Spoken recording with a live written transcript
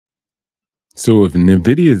So if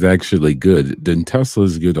Nvidia is actually good, then Tesla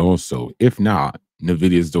is good also. If not,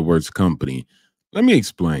 Nvidia is the worst company. Let me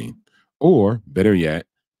explain. Or better yet,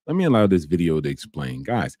 let me allow this video to explain.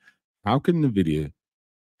 Guys, how can Nvidia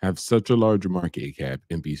have such a large market cap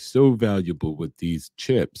and be so valuable with these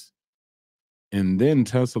chips? And then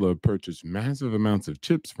Tesla purchased massive amounts of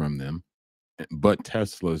chips from them, but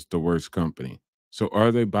Tesla's the worst company. So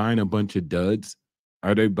are they buying a bunch of duds?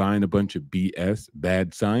 Are they buying a bunch of BS,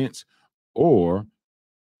 bad science? Or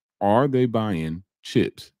are they buying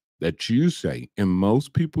chips that you say, and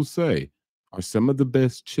most people say, are some of the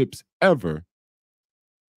best chips ever?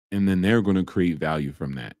 And then they're going to create value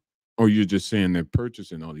from that. Or you're just saying they're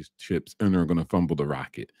purchasing all these chips and they're going to fumble the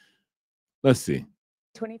rocket. Let's see.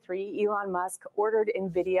 23, Elon Musk ordered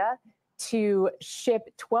Nvidia to ship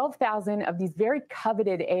 12,000 of these very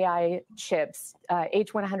coveted AI chips,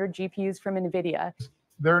 H100 GPUs from Nvidia.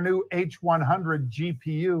 Their new H100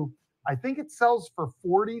 GPU, I think it sells for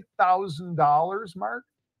 $40,000, Mark,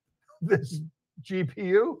 this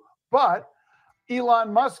GPU. But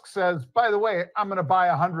Elon Musk says, by the way, I'm going to buy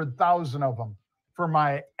 100,000 of them for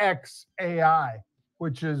my XAI,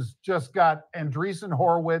 which has just got Andreessen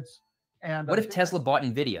Horowitz. And what if Tesla bought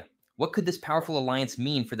Nvidia? What could this powerful alliance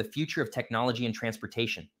mean for the future of technology and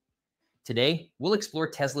transportation? Today, we'll explore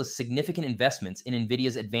Tesla's significant investments in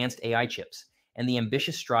Nvidia's advanced AI chips and the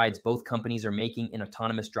ambitious strides both companies are making in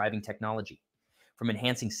autonomous driving technology. From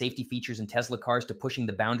enhancing safety features in Tesla cars to pushing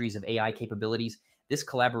the boundaries of AI capabilities, this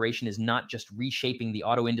collaboration is not just reshaping the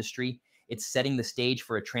auto industry, it's setting the stage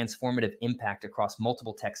for a transformative impact across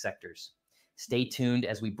multiple tech sectors. Stay tuned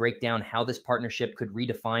as we break down how this partnership could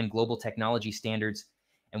redefine global technology standards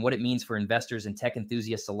and what it means for investors and tech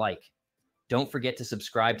enthusiasts alike. Don't forget to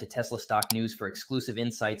subscribe to Tesla Stock News for exclusive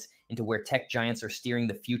insights into where tech giants are steering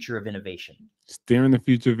the future of innovation. Steering the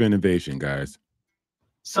future of innovation, guys.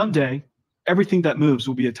 Someday, everything that moves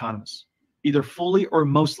will be autonomous, either fully or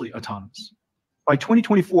mostly autonomous. By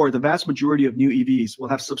 2024, the vast majority of new EVs will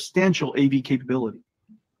have substantial AV capability.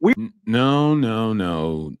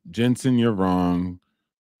 No. Jensen, you're wrong.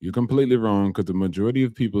 You're completely wrong because the majority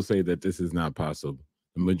of people say that this is not possible.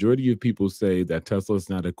 The majority of people say that Tesla is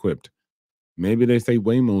not equipped. Maybe they say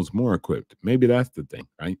Waymo's more equipped. Maybe that's the thing,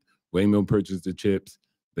 right? Waymo purchased the chips.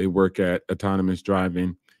 They work at autonomous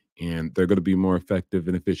driving, and they're going to be more effective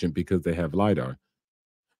and efficient because they have LiDAR.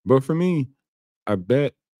 But for me, I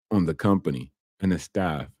bet on the company and the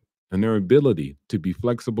staff and their ability to be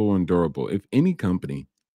flexible and durable. If any company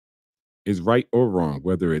is right or wrong,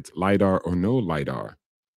 whether it's LiDAR or no LiDAR,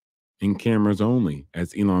 in cameras only,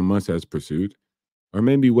 as Elon Musk has pursued, or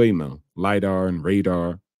maybe Waymo, LiDAR and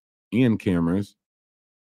radar and cameras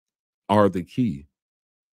are the key.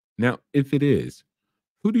 Now, if it is,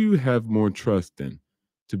 who do you have more trust in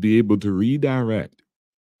to be able to redirect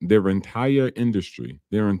their entire industry,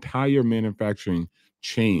 their entire manufacturing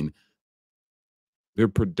chain, their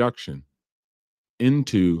production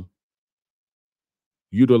into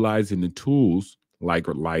utilizing the tools like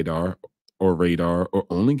LiDAR or radar or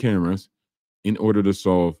only cameras in order to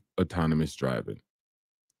solve autonomous driving?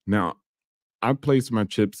 Now, I place my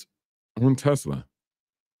chips on Tesla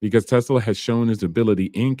because Tesla has shown its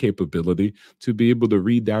ability and capability to be able to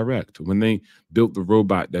redirect. When they built the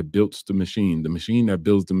robot that builds the machine that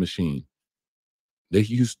builds the machine, they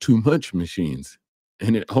used too much machines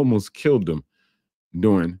and it almost killed them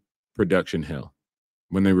during production hell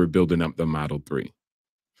when they were building up the Model 3.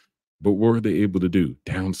 But what were they able to do?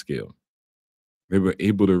 Downscale. They were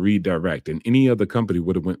able to redirect, and any other company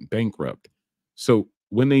would have went bankrupt. So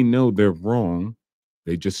when they know they're wrong,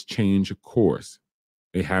 they just change course.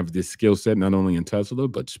 They have this skill set not only in Tesla,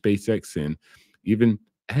 but SpaceX and even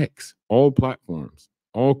X. All platforms,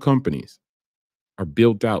 all companies are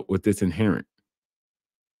built out with this inherent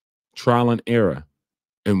trial and error.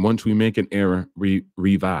 And once we make an error, we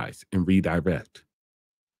revise and redirect.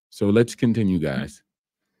 So let's continue, guys.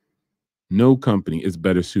 No company is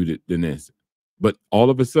better suited than this. But all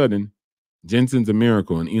of a sudden, Jensen's a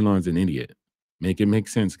miracle and Elon's an idiot. Make it make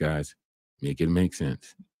sense, guys. Make it make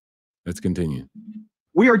sense. Let's continue.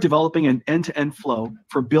 We are developing an end-to-end flow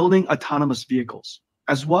for building autonomous vehicles,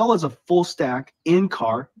 as well as a full-stack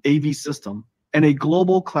in-car AV system and a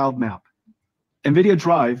global cloud map. NVIDIA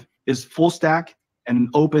Drive is full-stack and an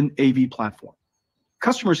open AV platform.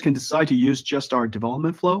 Customers can decide to use just our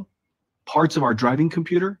development flow, parts of our driving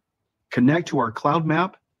computer, connect to our cloud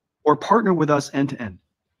map, or partner with us end-to-end.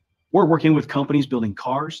 We're working with companies building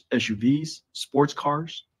cars, SUVs, sports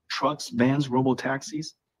cars, trucks, vans,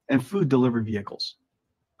 robotaxis, and food delivery vehicles.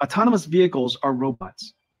 Autonomous vehicles are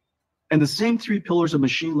robots. And the same three pillars of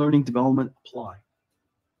machine learning development apply.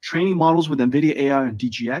 Training models with NVIDIA AI and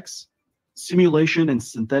DGX, simulation and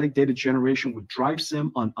synthetic data generation with Drive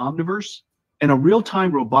Sim on Omniverse, and a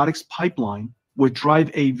real-time robotics pipeline with Drive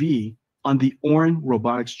AV on the Orin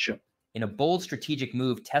robotics chip. In a bold strategic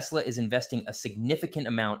move, Tesla is investing a significant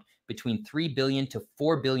amount, between $3 billion to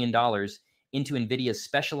 $4 billion, into NVIDIA's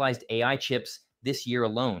specialized AI chips this year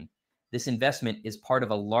alone. This investment is part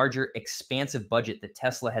of a larger, expansive budget that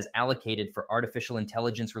Tesla has allocated for artificial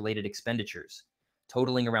intelligence-related expenditures,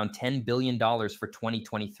 totaling around $10 billion for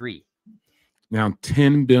 2023. Now,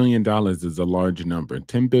 $10 billion is a large number.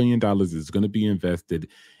 $10 billion is going to be invested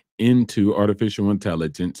into artificial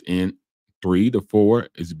intelligence, and 3 to 4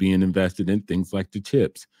 is being invested in things like the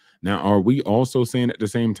chips. Now, are we also saying at the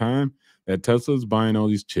same time that Tesla's buying all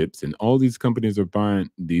these chips and all these companies are buying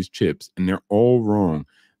these chips and they're all wrong?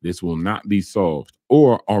 This will not be solved.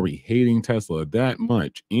 Or are we hating Tesla that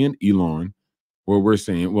much and Elon, where we're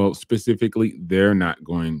saying, well, specifically, they're not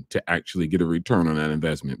going to actually get a return on that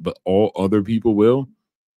investment, but all other people will?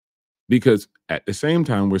 Because at the same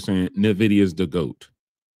time, we're saying NVIDIA is the GOAT.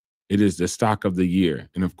 It is the stock of the year.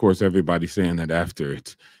 And of course, everybody's saying that after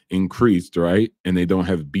it's increased, right? And they don't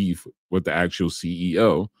have beef with the actual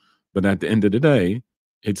CEO. But at the end of the day,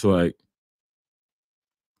 it's like,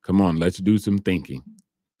 come on, let's do some thinking.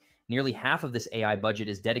 Nearly half of this AI budget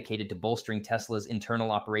is dedicated to bolstering Tesla's internal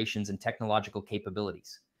operations and technological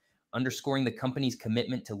capabilities, underscoring the company's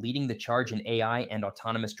commitment to leading the charge in AI and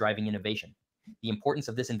autonomous driving innovation. The importance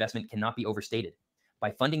of this investment cannot be overstated.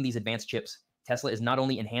 By funding these advanced chips, Tesla is not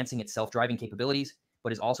only enhancing its self-driving capabilities,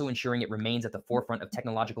 but is also ensuring it remains at the forefront of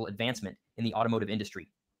technological advancement in the automotive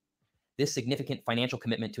industry. This significant financial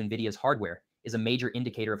commitment to NVIDIA's hardware is a major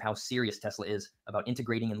indicator of how serious Tesla is about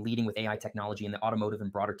integrating and leading with AI technology in the automotive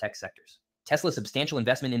and broader tech sectors. Tesla's substantial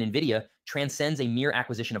investment in NVIDIA transcends a mere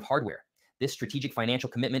acquisition of hardware. This strategic financial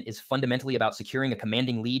commitment is fundamentally about securing a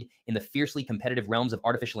commanding lead in the fiercely competitive realms of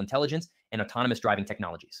artificial intelligence and autonomous driving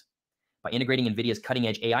technologies. By integrating NVIDIA's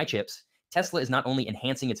cutting-edge AI chips, Tesla is not only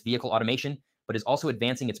enhancing its vehicle automation, but is also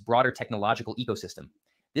advancing its broader technological ecosystem.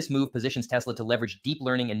 This move positions Tesla to leverage deep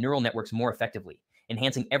learning and neural networks more effectively,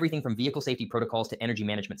 enhancing everything from vehicle safety protocols to energy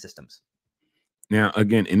management systems. Now,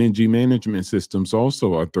 again, energy management systems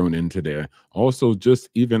also are thrown into there. Also, just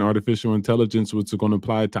even artificial intelligence, which is going to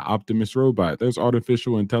apply to Optimus robot. There's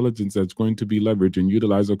artificial intelligence that's going to be leveraged and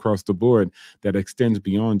utilized across the board that extends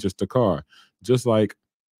beyond just a car. Just like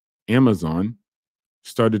Amazon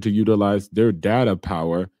started to utilize their data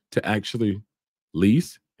power to actually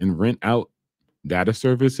lease and rent out data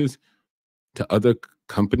services to other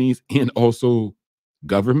companies and also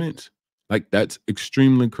governments. Like, that's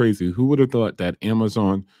extremely crazy. Who would have thought that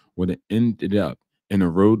Amazon would have ended up in a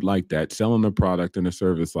road like that, selling a product and a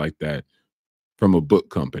service like that from a book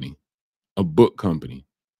company? A book company,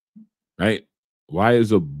 right? Why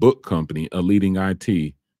is a book company a leading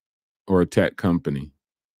IT or a tech company?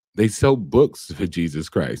 They sell books, for Jesus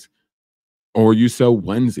Christ. Or you sell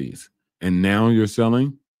onesies, and now you're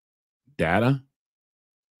selling data?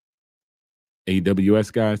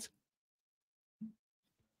 AWS guys?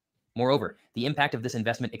 Moreover, the impact of this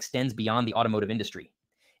investment extends beyond the automotive industry.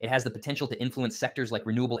 It has the potential to influence sectors like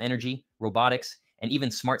renewable energy, robotics, and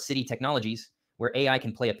even smart city technologies, where AI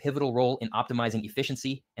can play a pivotal role in optimizing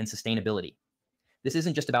efficiency and sustainability. This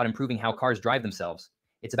isn't just about improving how cars drive themselves.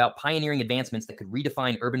 It's about pioneering advancements that could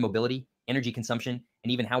redefine urban mobility, energy consumption,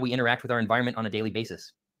 and even how we interact with our environment on a daily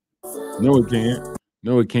basis. No, it can't.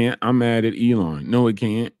 No, it can't. I'm mad at Elon. No, it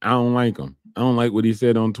can't. I don't like him. I don't like what he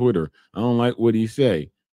said on Twitter. I don't like what he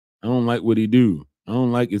say. I don't like what he do. I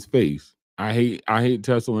don't like his face. I hate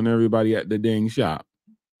Tesla and everybody at the dang shop.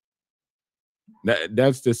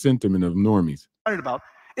 That's the sentiment of normies. About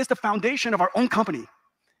is the foundation of our own company.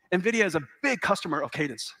 NVIDIA is a big customer of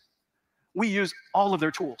Cadence. We use all of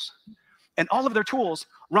their tools, and all of their tools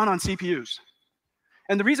run on CPUs.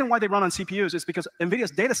 And the reason why they run on CPUs is because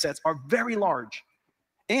NVIDIA's data sets are very large,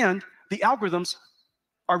 and the algorithms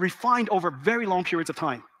are refined over very long periods of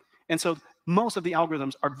time. And so most of the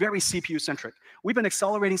algorithms are very CPU-centric. We've been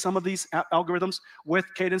accelerating some of these algorithms with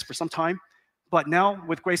Cadence for some time, but now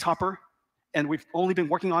with Grace Hopper, and we've only been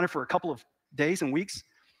working on it for a couple of days and weeks,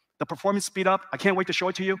 the performance speed up, I can't wait to show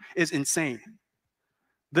it to you, is insane.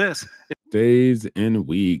 This days and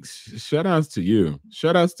weeks. Shout outs to you.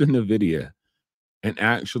 Shout outs to NVIDIA and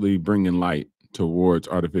actually bringing light towards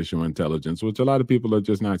artificial intelligence, which a lot of people are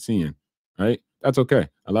just not seeing, right? That's okay.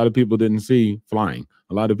 A lot of people didn't see flying.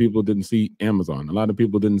 A lot of people didn't see Amazon. A lot of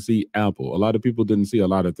people didn't see Apple. A lot of people didn't see a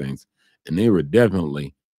lot of things. And they were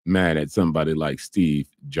definitely mad at somebody like Steve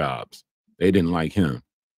Jobs. They didn't like him.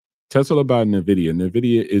 Tesla bought NVIDIA.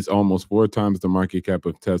 NVIDIA is almost 4 times the market cap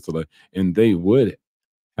of Tesla, and they would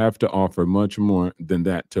have to offer much more than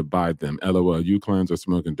that to buy them. LOL, you clowns are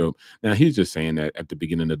smoking dope. Now, he's just saying that at the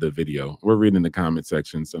beginning of the video. We're reading the comment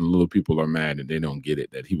sections, and little people are mad and they don't get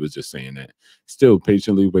it that he was just saying that. Still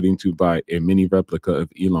patiently waiting to buy a mini replica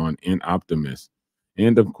of Elon and Optimus.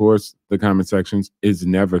 And of course, the comment sections is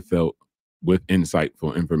never filled with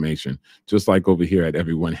insightful information. Just like over here at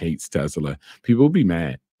Everyone Hates Tesla. People will be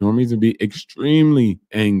mad. Normies will be extremely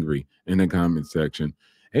angry in the comment section.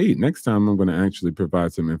 Hey, next time I'm going to actually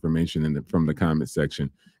provide some information from the comment section.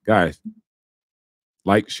 Guys,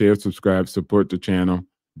 like, share, subscribe, support the channel.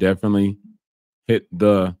 Definitely hit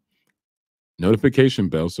the notification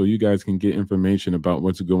bell so you guys can get information about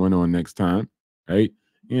what's going on next time, right?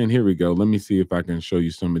 And here we go. Let me see if I can show you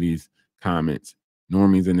some of these comments.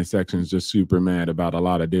 Normies in the sections just super mad about a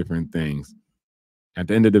lot of different things. At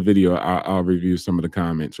the end of the video, I'll review some of the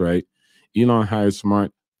comments, right? Elon hires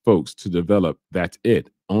smart folks to develop. That's it.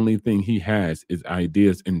 Only thing he has is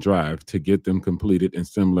ideas and drive to get them completed and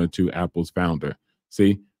similar to Apple's founder.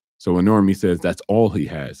 See? So a normie says that's all he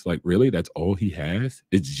has. Like, really? That's all he has?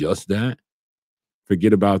 It's just that?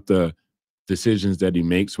 Forget about the decisions that he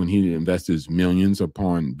makes when he invests millions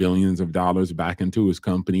upon billions of dollars back into his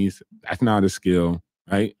companies. That's not a skill,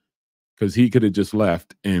 right? Because he could have just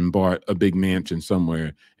left and bought a big mansion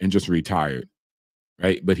somewhere and just retired,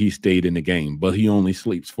 right? But he stayed in the game. But he only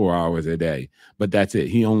sleeps 4 hours a day. But that's it.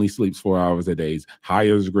 He only sleeps 4 hours a day,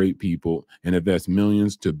 hires great people, and invests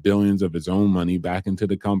millions to billions of his own money back into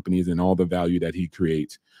the companies and all the value that he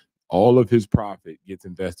creates. All of his profit gets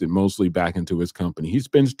invested mostly back into his company. He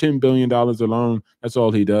spends $10 billion alone. That's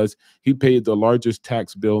all he does. He paid the largest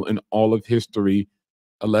tax bill in all of history,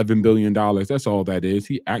 $11 billion. That's all that is.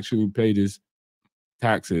 He actually paid his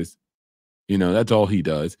taxes. You know, that's all he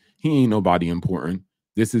does. He ain't nobody important.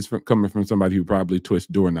 This is coming from somebody who probably twists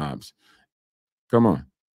doorknobs. Come on.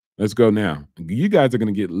 Let's go now. You guys are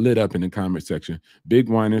going to get lit up in the comment section. Big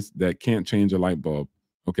whiners that can't change a light bulb.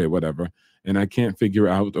 Okay, whatever. And I can't figure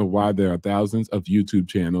out why there are thousands of YouTube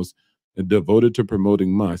channels devoted to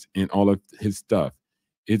promoting Musk and all of his stuff.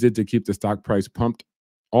 Is it to keep the stock price pumped?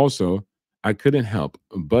 Also, I couldn't help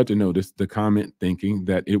but to notice the comment thinking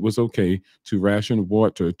that it was okay to ration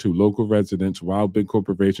water to local residents while big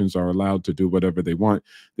corporations are allowed to do whatever they want.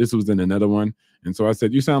 This was in another one. And so I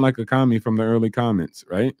said, you sound like a commie from the early comments,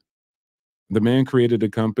 right? The man created a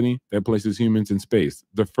company that places humans in space,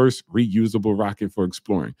 the first reusable rocket for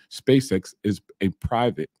exploring. SpaceX is a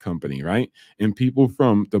private company, right? And people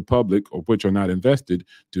from the public, or which are not invested,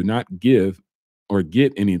 do not give or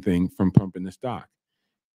get anything from pumping the stock.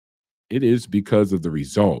 It is because of the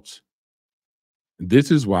results.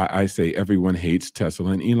 This is why I say everyone hates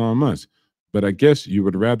Tesla and Elon Musk. But I guess you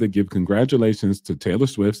would rather give congratulations to Taylor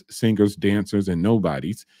Swift's singers, dancers, and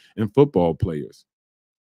nobodies, and football players.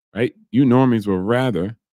 Right? You normies will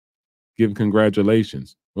rather give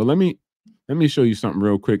congratulations. Well, let me show you something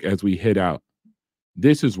real quick as we head out.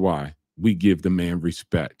 This is why we give the man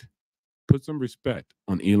respect. Put some respect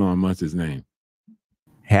on Elon Musk's name.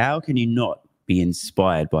 How can you not be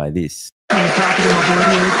inspired by this?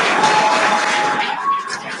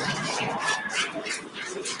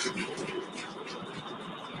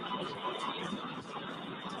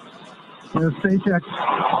 There's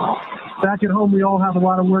paychecks. Back at home, we all have a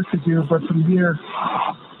lot of work to do, but from here,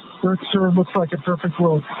 Earth sure looks like a perfect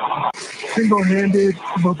world. Single-handed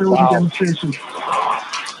mobility demonstration.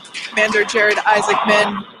 Commander Jared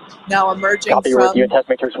Isaacman, now emerging Copy from... review, test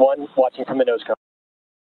matrix 1, watching from the nose cone.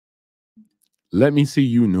 Let me see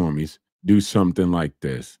you normies do something like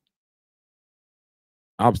this.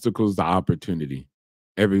 Obstacles to opportunity.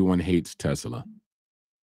 Everyone hates Tesla.